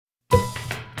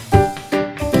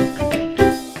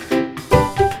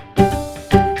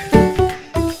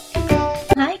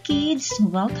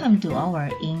welcome to our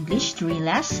English 3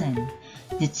 lesson,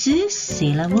 the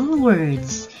two-syllable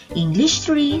words, English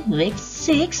 3, Week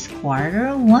 6,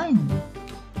 Quarter 1.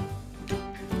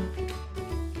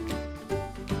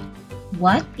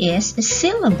 What is a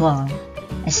syllable?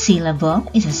 A syllable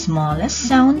is the smallest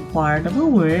sound part of a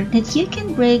word that you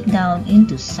can break down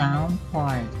into sound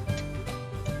part.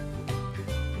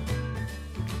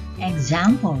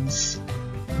 Examples: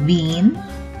 win,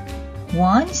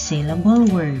 one-syllable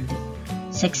word.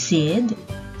 Succeed,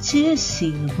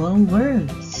 two-syllable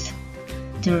words.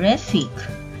 Terrific,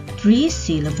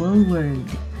 three-syllable word.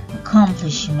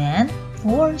 Accomplishment,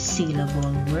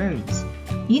 four-syllable words.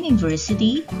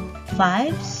 University,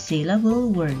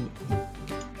 five-syllable word.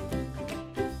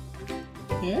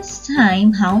 This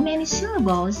time, how many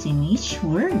syllables in each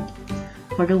word?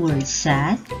 For the word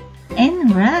sad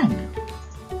and rag.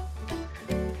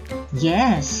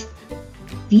 Yes,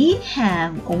 we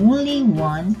have only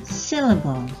one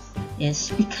syllable. It's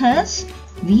because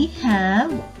we have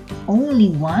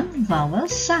only one vowel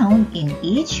sound in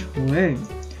each word.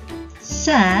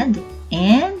 Sad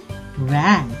and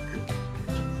rag.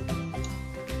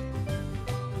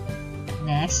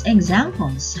 Next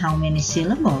examples. How many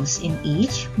syllables in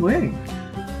each word?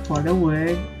 For the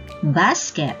word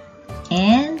basket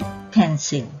and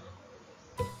pencil,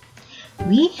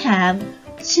 we have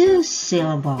two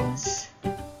syllables.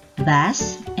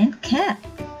 Bas and cat,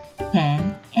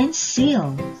 pen and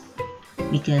seal,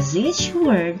 because each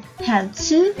word have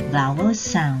two vowel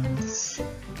sounds.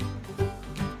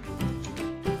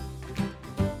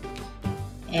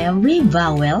 Every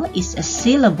vowel is a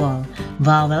syllable.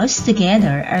 Vowels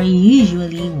together are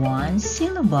usually one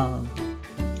syllable.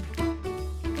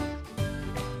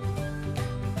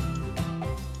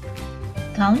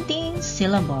 Counting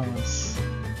syllables.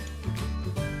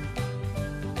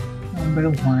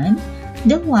 Number 1.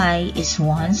 The Y is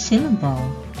one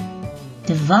syllable.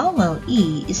 The vowel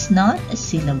E is not a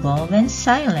syllable when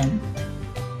silent.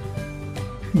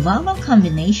 Vowel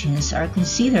combinations are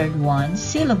considered one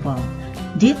syllable.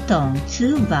 Diphthong,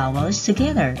 two vowels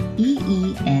together,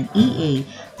 EE and EA.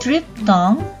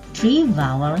 Triphthong, three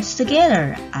vowels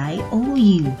together,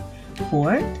 IOU.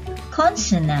 Fourth,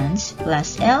 consonants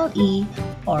plus LE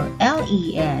or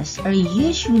LES are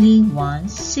usually one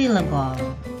syllable.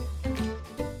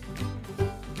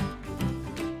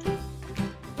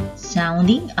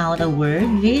 Sounding out a word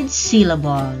with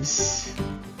syllables.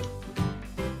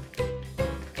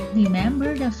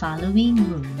 Remember the following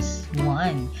rules.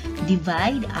 1.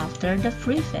 Divide after the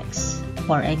prefix.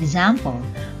 For example,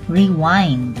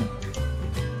 rewind.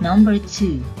 Number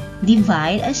 2.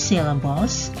 Divide a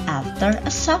syllables after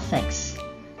a suffix.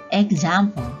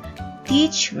 Example,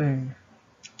 teacher.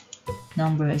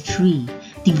 Number 3.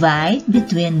 Divide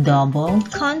between double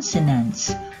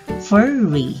consonants.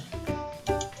 Furry.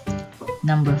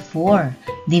 Number 4.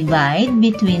 Divide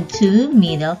between two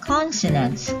middle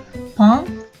consonants.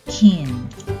 Pumpkin.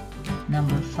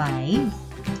 Number 5.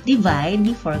 Divide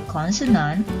before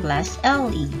consonant plus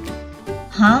LE.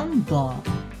 Humble.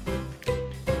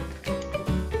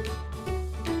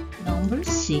 Number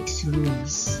 6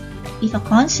 rules. If a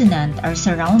consonant are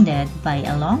surrounded by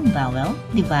a long vowel,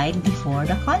 divide before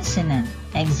the consonant.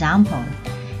 Example,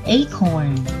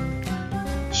 acorn.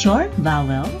 Short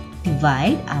vowel,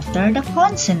 divide after the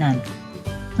consonant.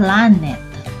 Planet.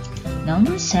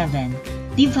 Number 7.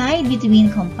 Divide between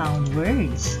compound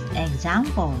words.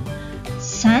 Example,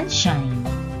 sunshine.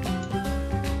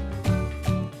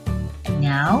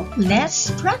 Now, let's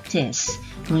practice.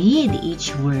 Read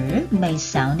each word by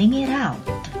sounding it out.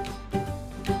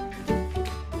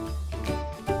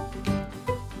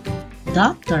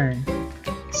 Doctor,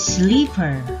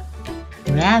 sleeper,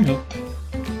 rabbit,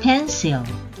 pencil,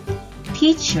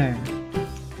 teacher.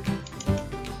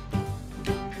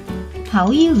 How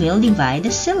you will divide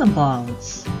the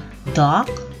syllables?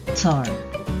 Doctor,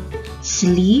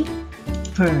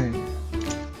 sleeper,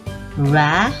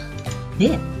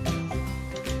 rabbit,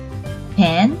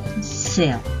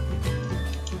 pencil,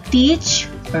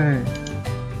 teacher.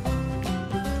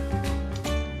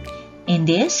 In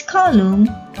this column,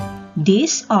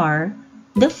 these are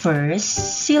the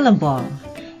first syllable.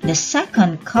 The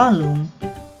second column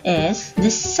is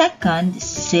the second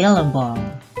syllable.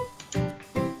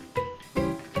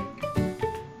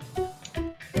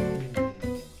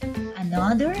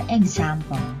 Another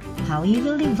example, how you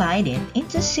will divide it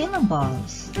into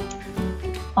syllables.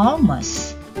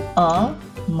 Almost,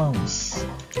 almost.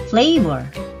 Flavor,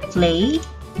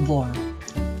 flavor.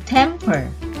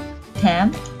 Temper,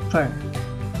 temper.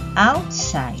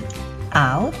 Outside,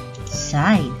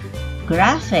 outside.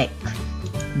 Graphic,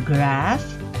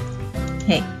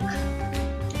 graphic.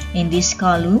 In this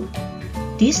column,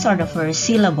 these are the first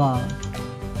syllable.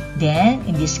 Then,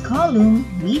 in this column,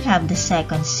 we have the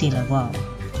second syllable.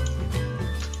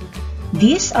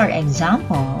 These are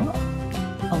examples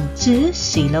of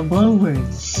two-syllable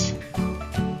words.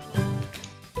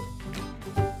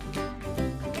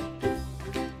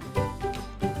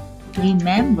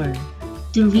 Remember,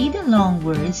 to read the long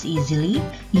words easily,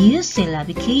 use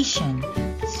syllabication.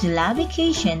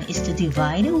 Syllabication is to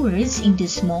divide the words into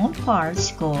small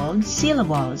parts called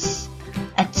syllables.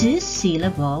 A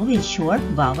two-syllable with short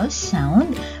vowel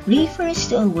sound refers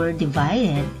to a word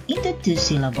divided into two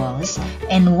syllables,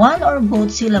 and one or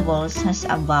both syllables has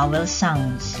a vowel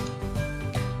sounds.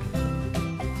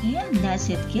 And that's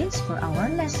it, kids, for our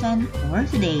lesson for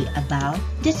today about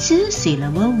the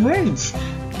two-syllable words.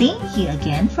 Thank you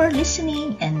again for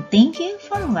listening, and thank you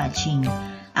for watching.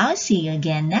 I'll see you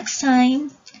again next time.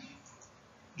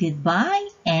 Goodbye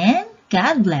and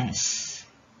God bless.